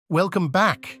Welcome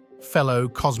back, fellow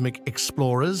cosmic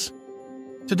explorers.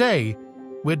 Today,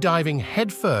 we're diving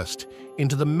headfirst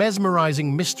into the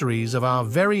mesmerizing mysteries of our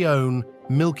very own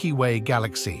Milky Way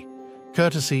galaxy,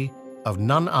 courtesy of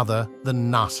none other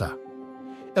than NASA.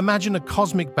 Imagine a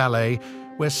cosmic ballet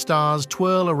where stars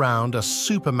twirl around a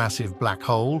supermassive black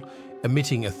hole,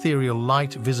 emitting ethereal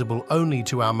light visible only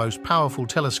to our most powerful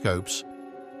telescopes.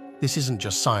 This isn't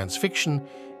just science fiction,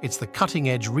 it's the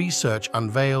cutting-edge research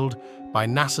unveiled by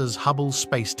NASA's Hubble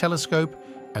Space Telescope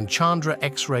and Chandra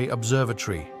X-ray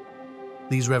Observatory.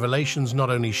 These revelations not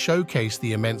only showcase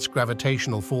the immense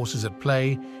gravitational forces at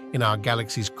play in our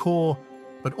galaxy's core,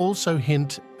 but also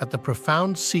hint at the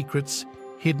profound secrets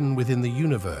hidden within the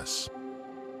universe.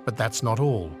 But that's not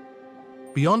all.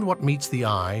 Beyond what meets the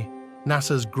eye,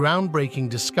 NASA's groundbreaking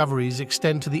discoveries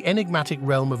extend to the enigmatic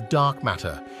realm of dark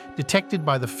matter, detected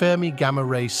by the Fermi Gamma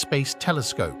Ray Space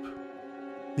Telescope.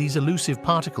 These elusive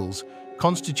particles,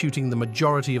 constituting the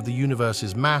majority of the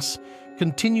universe's mass,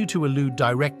 continue to elude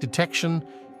direct detection,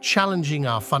 challenging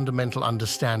our fundamental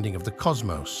understanding of the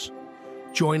cosmos.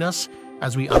 Join us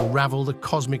as we unravel the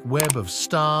cosmic web of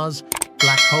stars,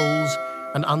 black holes,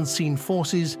 and unseen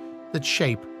forces that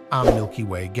shape our Milky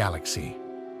Way galaxy.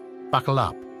 Buckle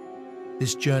up.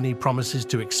 This journey promises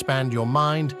to expand your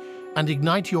mind and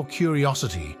ignite your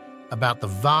curiosity about the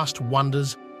vast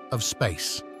wonders of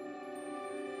space.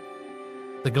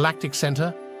 The Galactic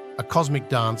Center, a cosmic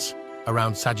dance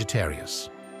around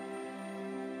Sagittarius.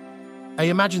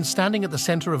 Imagine standing at the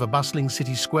center of a bustling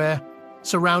city square,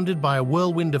 surrounded by a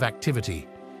whirlwind of activity.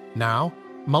 Now,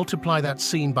 multiply that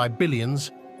scene by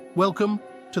billions. Welcome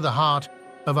to the heart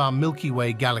of our Milky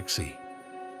Way galaxy.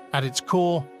 At its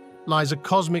core lies a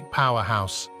cosmic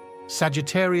powerhouse,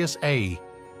 Sagittarius A,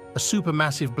 a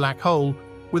supermassive black hole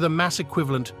with a mass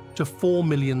equivalent to 4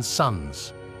 million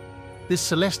suns. This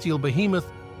celestial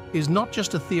behemoth is not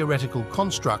just a theoretical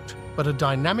construct, but a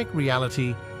dynamic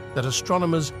reality that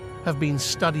astronomers have been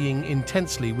studying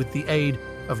intensely with the aid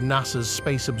of NASA's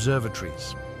space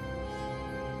observatories.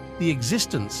 The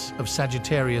existence of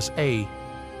Sagittarius A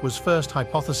was first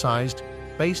hypothesized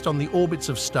based on the orbits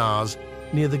of stars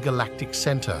near the galactic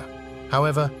center.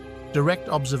 However, direct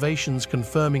observations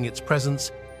confirming its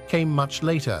presence came much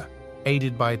later,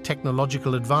 aided by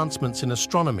technological advancements in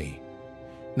astronomy.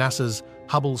 NASA's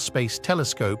Hubble Space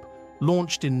Telescope,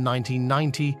 launched in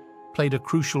 1990, played a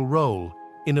crucial role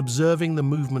in observing the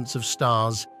movements of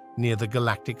stars near the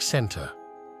galactic center.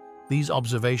 These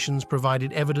observations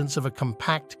provided evidence of a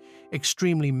compact,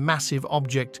 extremely massive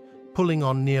object pulling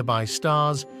on nearby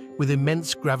stars with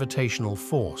immense gravitational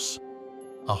force,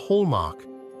 a hallmark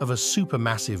of a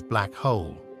supermassive black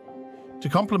hole. To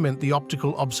complement the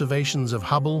optical observations of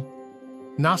Hubble,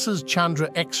 NASA's Chandra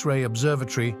X-ray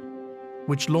Observatory,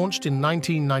 which launched in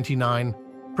 1999,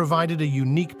 provided a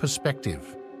unique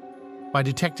perspective. By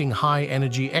detecting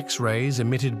high-energy X-rays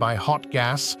emitted by hot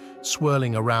gas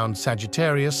swirling around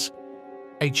Sagittarius,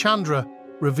 Chandra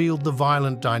revealed the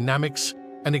violent dynamics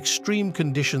and extreme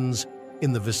conditions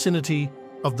in the vicinity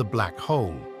of the black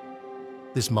hole.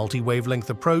 This multi-wavelength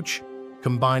approach,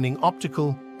 combining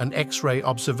optical and X-ray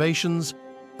observations,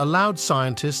 allowed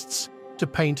scientists to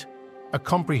paint a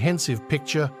comprehensive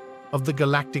picture of the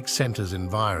galactic center's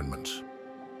environment.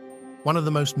 One of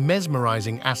the most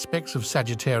mesmerizing aspects of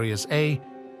Sagittarius A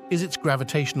is its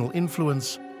gravitational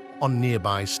influence on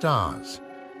nearby stars.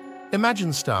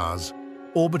 Imagine stars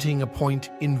orbiting a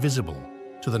point invisible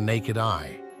to the naked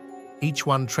eye, each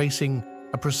one tracing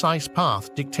a precise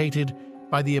path dictated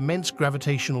by the immense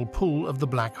gravitational pull of the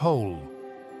black hole.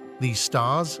 These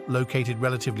stars, located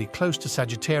relatively close to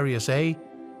Sagittarius A,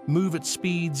 move at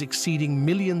speeds exceeding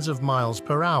millions of miles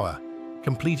per hour,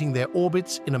 completing their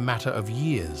orbits in a matter of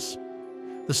years.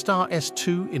 The star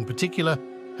S2, in particular,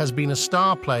 has been a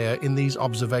star player in these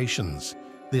observations.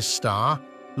 This star,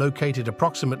 located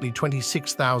approximately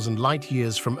 26,000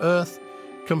 light-years from Earth,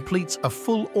 completes a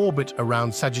full orbit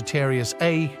around Sagittarius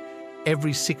A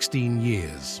every 16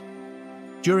 years.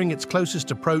 During its closest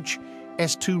approach,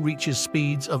 S2 reaches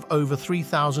speeds of over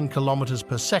 3,000 kilometers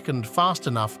per second, fast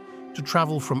enough to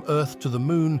travel from Earth to the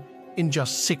Moon in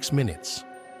just 6 minutes.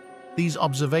 These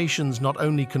observations not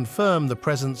only confirm the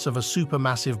presence of a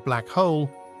supermassive black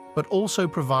hole, but also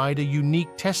provide a unique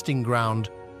testing ground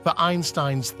for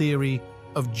Einstein's theory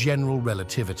of general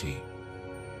relativity.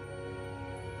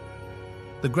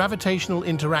 The gravitational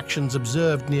interactions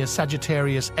observed near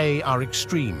Sagittarius A are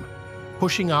extreme,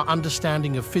 pushing our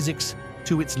understanding of physics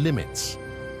to its limits.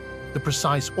 The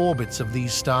precise orbits of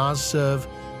these stars serve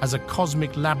as a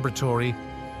cosmic laboratory,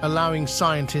 allowing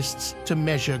scientists to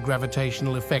measure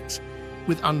gravitational effects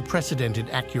with unprecedented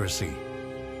accuracy.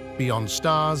 Beyond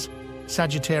stars,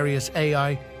 Sagittarius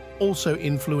AI also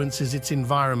influences its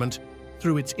environment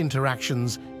through its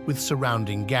interactions with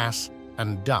surrounding gas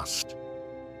and dust.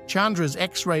 Chandra's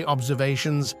X-ray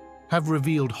observations have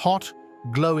revealed hot,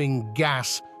 glowing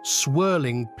gas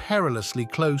swirling perilously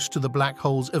close to the black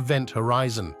hole's event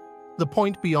horizon, the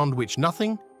point beyond which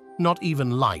nothing, not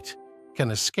even light,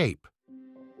 can escape.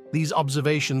 These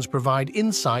observations provide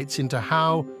insights into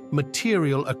how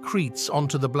material accretes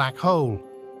onto the black hole,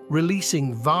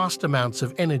 releasing vast amounts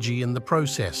of energy in the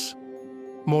process.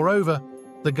 Moreover,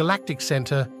 the galactic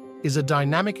center is a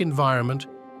dynamic environment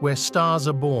where stars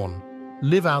are born,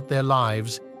 live out their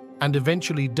lives, and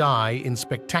eventually die in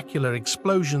spectacular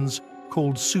explosions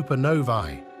called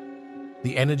supernovae.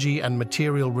 The energy and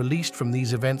material released from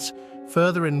these events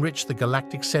further enrich the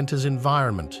galactic center's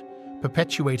environment,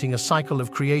 perpetuating a cycle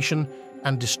of creation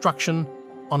and destruction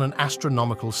on an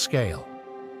astronomical scale.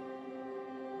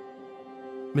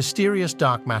 Mysterious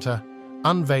dark matter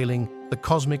unveiling the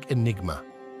cosmic enigma.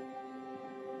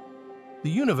 The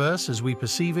universe, as we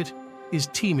perceive it, is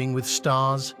teeming with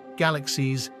stars,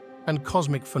 galaxies, and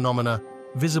cosmic phenomena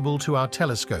visible to our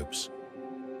telescopes.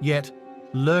 Yet,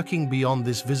 lurking beyond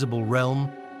this visible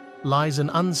realm lies an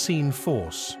unseen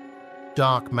force,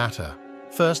 dark matter.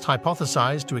 First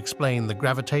hypothesized to explain the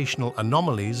gravitational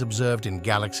anomalies observed in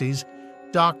galaxies,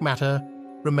 dark matter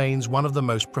remains one of the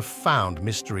most profound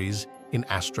mysteries in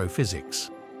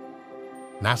astrophysics.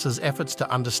 NASA's efforts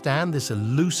to understand this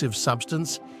elusive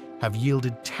substance have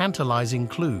yielded tantalizing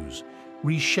clues,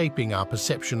 reshaping our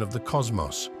perception of the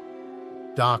cosmos.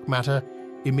 Dark matter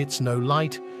emits no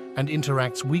light and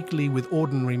interacts weakly with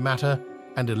ordinary matter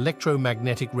and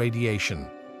electromagnetic radiation,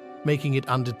 making it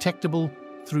undetectable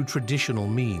through traditional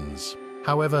means.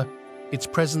 However, its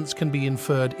presence can be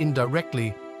inferred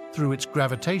indirectly through its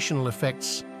gravitational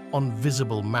effects on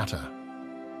visible matter.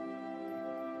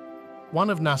 One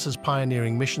of NASA's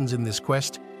pioneering missions in this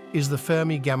quest is the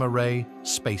Fermi Gamma Ray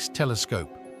Space Telescope,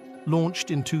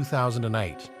 launched in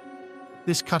 2008.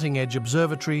 This cutting-edge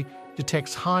observatory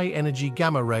detects high-energy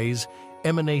gamma rays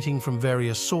emanating from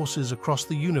various sources across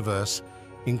the universe,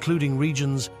 including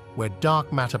regions where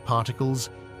dark matter particles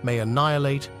may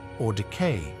annihilate or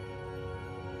decay.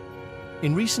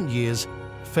 In recent years,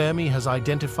 Fermi has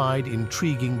identified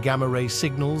intriguing gamma-ray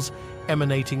signals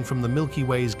emanating from the Milky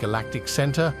Way's galactic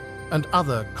center and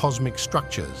other cosmic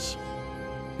structures.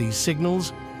 These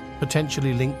signals,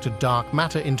 potentially linked to dark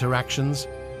matter interactions,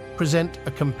 present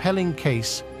a compelling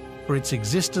case for its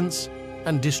existence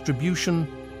and distribution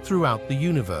throughout the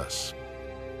universe.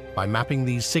 By mapping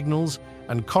these signals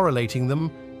and correlating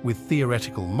them with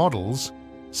theoretical models,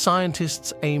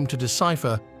 scientists aim to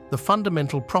decipher the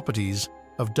fundamental properties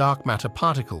of dark matter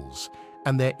particles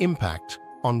and their impact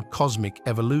on cosmic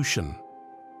evolution.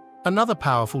 Another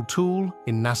powerful tool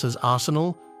in NASA's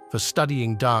arsenal for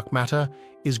studying dark matter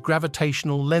is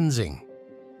gravitational lensing.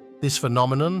 This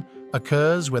phenomenon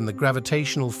occurs when the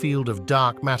gravitational field of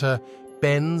dark matter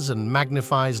bends and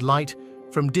magnifies light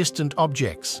from distant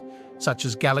objects, such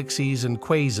as galaxies and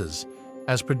quasars,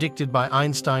 as predicted by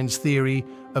Einstein's theory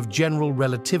of general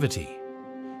relativity.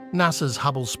 NASA's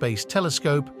Hubble Space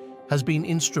Telescope has been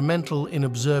instrumental in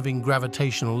observing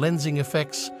gravitational lensing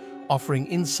effects, offering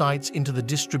insights into the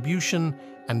distribution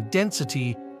and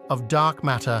density of dark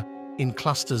matter in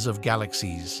clusters of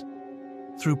galaxies.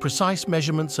 Through precise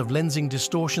measurements of lensing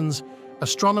distortions,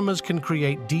 astronomers can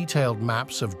create detailed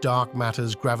maps of dark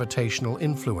matter's gravitational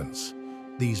influence.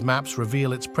 These maps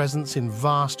reveal its presence in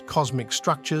vast cosmic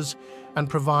structures and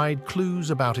provide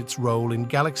clues about its role in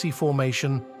galaxy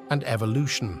formation and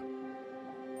evolution.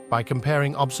 By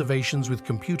comparing observations with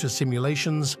computer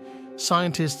simulations,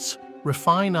 scientists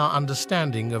refine our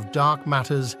understanding of dark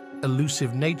matter's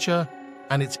elusive nature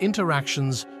and its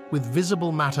interactions with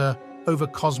visible matter over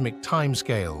cosmic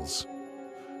timescales.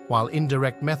 While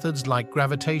indirect methods like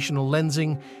gravitational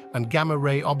lensing and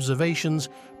gamma-ray observations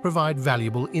provide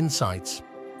valuable insights,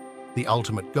 the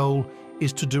ultimate goal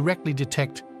is to directly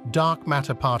detect dark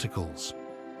matter particles.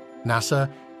 NASA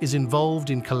is involved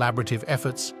in collaborative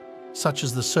efforts such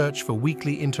as the search for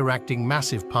weakly interacting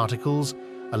massive particles,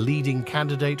 a leading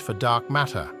candidate for dark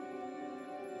matter.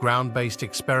 Ground-based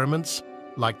experiments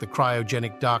like the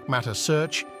cryogenic dark matter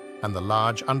search and the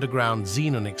Large Underground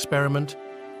Xenon experiment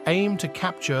aim to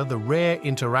capture the rare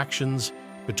interactions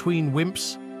between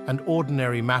WIMPs and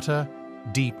ordinary matter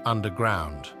deep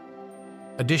underground.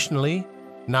 Additionally,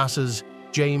 NASA's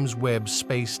James Webb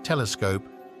Space Telescope,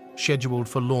 scheduled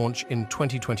for launch in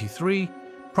 2023,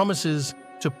 promises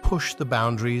to push the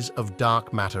boundaries of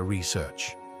dark matter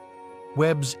research.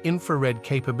 Webb's infrared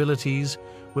capabilities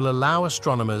will allow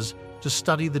astronomers to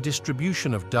study the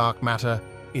distribution of dark matter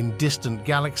in distant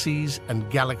galaxies and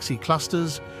galaxy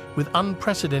clusters with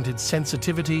unprecedented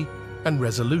sensitivity and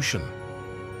resolution.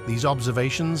 These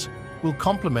observations will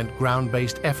complement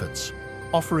ground-based efforts,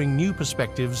 offering new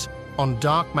perspectives on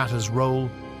dark matter's role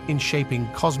in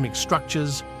shaping cosmic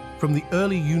structures from the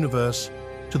early universe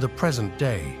to the present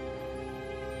day.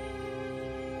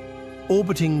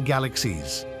 Orbiting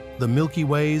galaxies, the Milky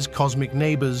Way's cosmic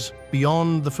neighbors,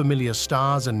 beyond the familiar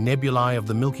stars and nebulae of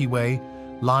the Milky Way,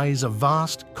 lies a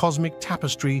vast cosmic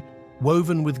tapestry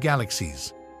woven with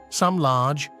galaxies, some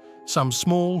large, some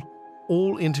small,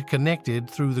 all interconnected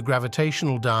through the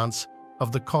gravitational dance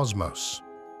of the cosmos.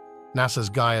 NASA's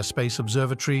Gaia Space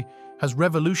Observatory has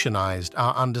revolutionized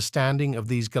our understanding of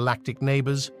these galactic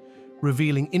neighbors,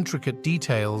 revealing intricate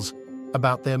details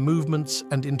about their movements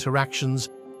and interactions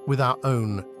with our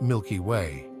own Milky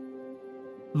Way.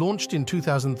 Launched in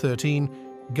 2013,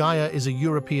 Gaia is a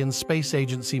European Space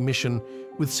Agency mission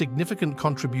with significant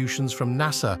contributions from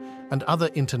NASA and other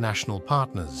international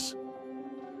partners.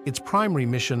 Its primary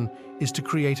mission is to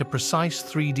create a precise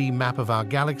 3D map of our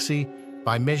galaxy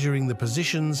by measuring the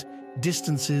positions,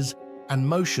 distances, and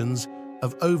motions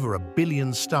of over 1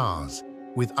 billion stars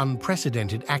with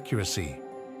unprecedented accuracy.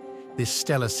 This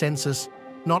stellar census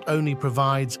not only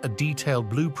provides a detailed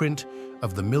blueprint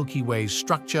of the Milky Way's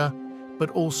structure, but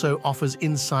also offers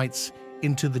insights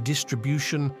into the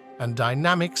distribution and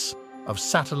dynamics of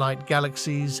satellite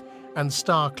galaxies and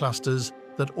star clusters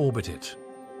that orbit it.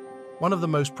 One of the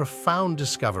most profound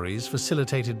discoveries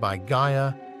facilitated by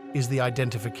Gaia is the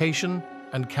identification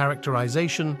and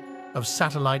characterization of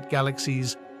satellite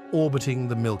galaxies orbiting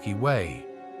the Milky Way.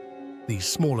 These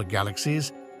smaller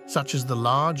galaxies, such as the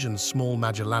Large and Small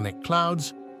Magellanic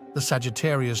Clouds, the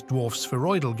Sagittarius Dwarf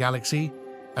Spheroidal Galaxy,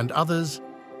 and others,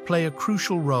 play a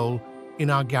crucial role in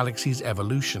our galaxy's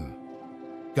evolution.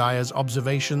 Gaia's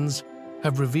observations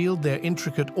have revealed their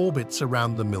intricate orbits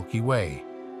around the Milky Way,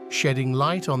 shedding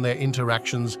light on their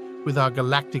interactions with our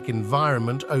galactic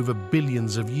environment over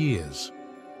billions of years.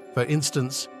 For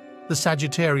instance, the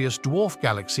Sagittarius Dwarf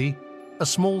Galaxy, a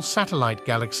small satellite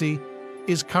galaxy,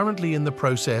 is currently in the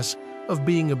process of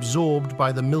being absorbed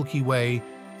by the Milky Way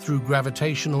through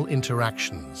gravitational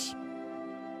interactions.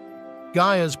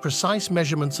 Gaia's precise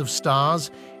measurements of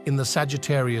stars in the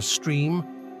Sagittarius stream,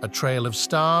 a trail of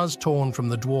stars torn from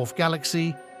the dwarf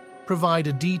galaxy, provide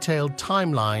a detailed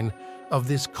timeline of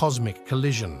this cosmic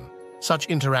collision. Such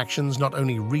interactions not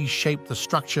only reshape the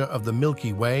structure of the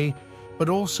Milky Way, but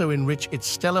also enrich its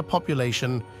stellar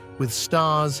population with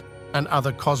stars and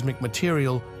other cosmic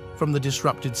material from the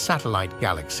disrupted satellite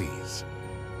galaxies.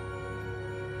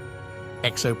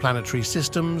 Exoplanetary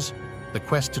systems, the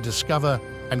quest to discover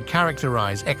and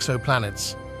characterize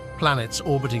exoplanets, planets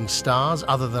orbiting stars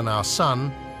other than our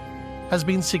Sun, has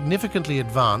been significantly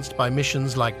advanced by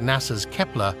missions like NASA's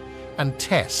Kepler and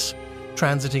TESS,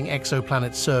 Transiting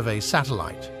Exoplanet Survey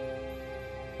Satellite.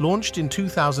 Launched in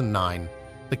 2009,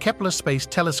 the Kepler Space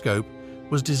Telescope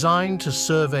was designed to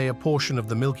survey a portion of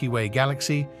the Milky Way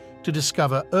galaxy to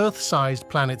discover Earth-sized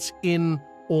planets in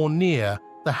or near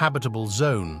the habitable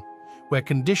zone, where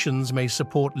conditions may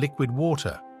support liquid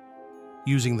water.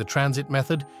 Using the transit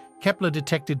method, Kepler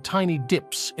detected tiny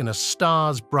dips in a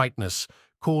star's brightness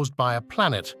caused by a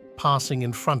planet passing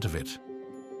in front of it.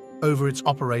 Over its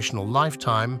operational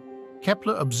lifetime,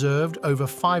 Kepler observed over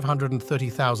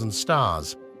 530,000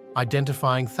 stars,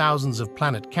 identifying thousands of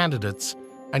planet candidates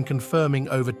and confirming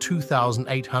over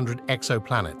 2,800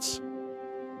 exoplanets.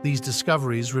 These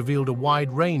discoveries revealed a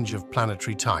wide range of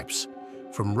planetary types,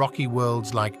 from rocky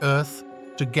worlds like Earth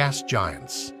to gas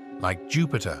giants like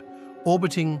Jupiter,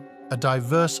 orbiting a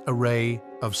diverse array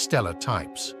of stellar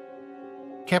types.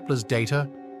 Kepler's data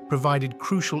provided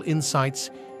crucial insights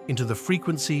into the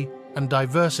frequency and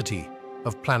diversity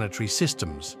of planetary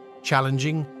systems,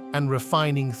 challenging and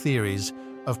refining theories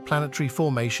of planetary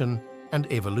formation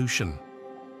and evolution.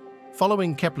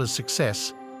 Following Kepler's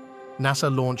success,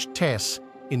 NASA launched TESS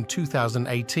in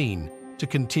 2018 to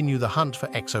continue the hunt for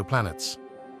exoplanets.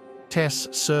 TESS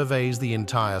surveys the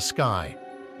entire sky,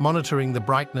 monitoring the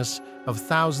brightness of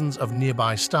thousands of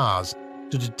nearby stars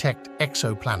to detect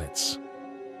exoplanets.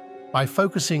 By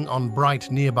focusing on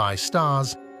bright nearby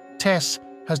stars, TESS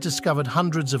has discovered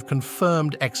hundreds of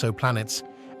confirmed exoplanets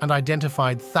and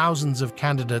identified thousands of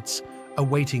candidates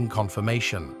awaiting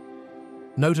confirmation.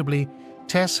 Notably,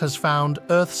 TESS has found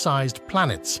Earth-sized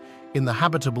planets in the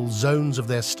habitable zones of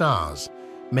their stars,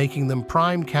 making them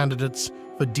prime candidates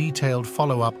for detailed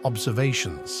follow-up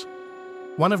observations.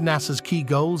 One of NASA's key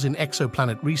goals in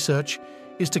exoplanet research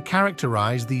is to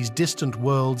characterize these distant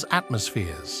worlds'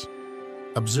 atmospheres.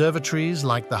 Observatories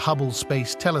like the Hubble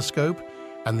Space Telescope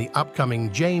and the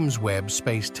upcoming James Webb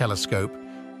Space Telescope,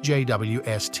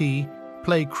 JWST,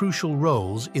 play crucial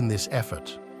roles in this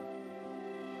effort.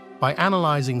 By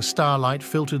analyzing starlight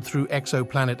filtered through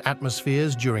exoplanet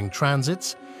atmospheres during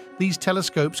transits, these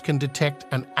telescopes can detect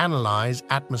and analyze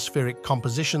atmospheric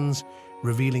compositions,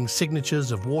 revealing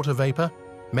signatures of water vapor,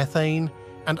 methane,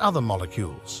 and other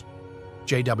molecules.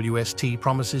 JWST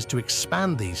promises to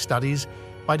expand these studies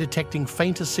by detecting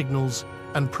fainter signals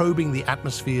and probing the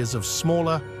atmospheres of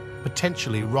smaller,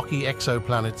 potentially rocky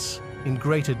exoplanets in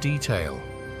greater detail.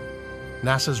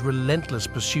 NASA's relentless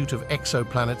pursuit of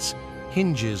exoplanets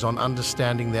hinges on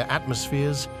understanding their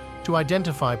atmospheres to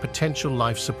identify potential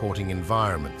life-supporting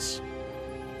environments.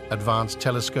 Advanced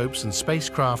telescopes and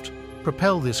spacecraft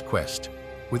propel this quest,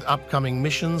 with upcoming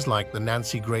missions like the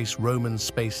Nancy Grace Roman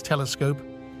Space Telescope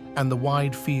and the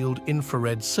Wide Field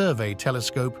Infrared Survey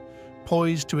Telescope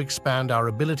poised to expand our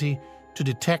ability to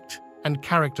detect and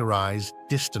characterize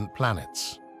distant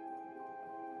planets.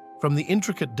 From the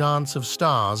intricate dance of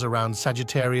stars around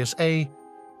Sagittarius A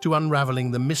to unraveling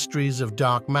the mysteries of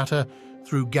dark matter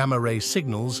through gamma-ray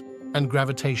signals and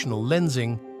gravitational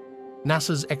lensing,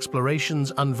 NASA's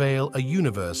explorations unveil a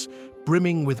universe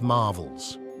brimming with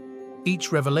marvels.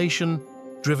 Each revelation,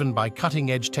 driven by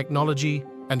cutting-edge technology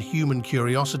and human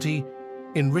curiosity,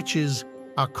 enriches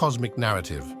our cosmic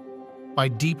narrative by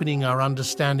deepening our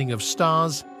understanding of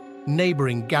stars,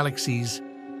 neighboring galaxies,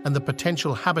 and the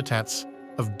potential habitats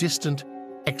of distant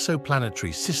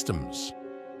exoplanetary systems.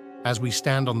 As we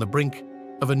stand on the brink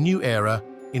of a new era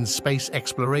in space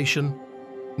exploration,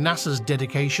 NASA's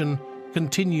dedication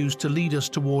continues to lead us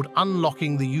toward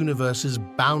unlocking the universe's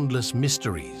boundless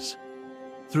mysteries.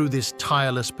 Through this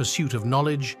tireless pursuit of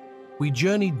knowledge, we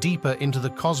journey deeper into the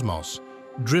cosmos,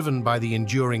 driven by the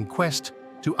enduring quest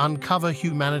to uncover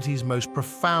humanity's most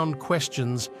profound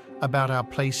questions about our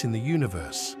place in the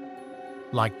universe.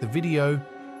 Like the video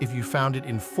if you found it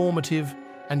informative,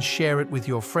 and share it with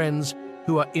your friends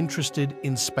who are interested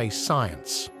in space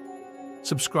science.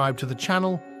 Subscribe to the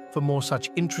channel for more such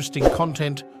interesting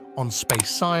content on space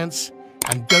science,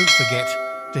 and don't forget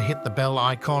to hit the bell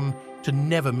icon to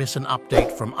never miss an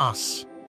update from us.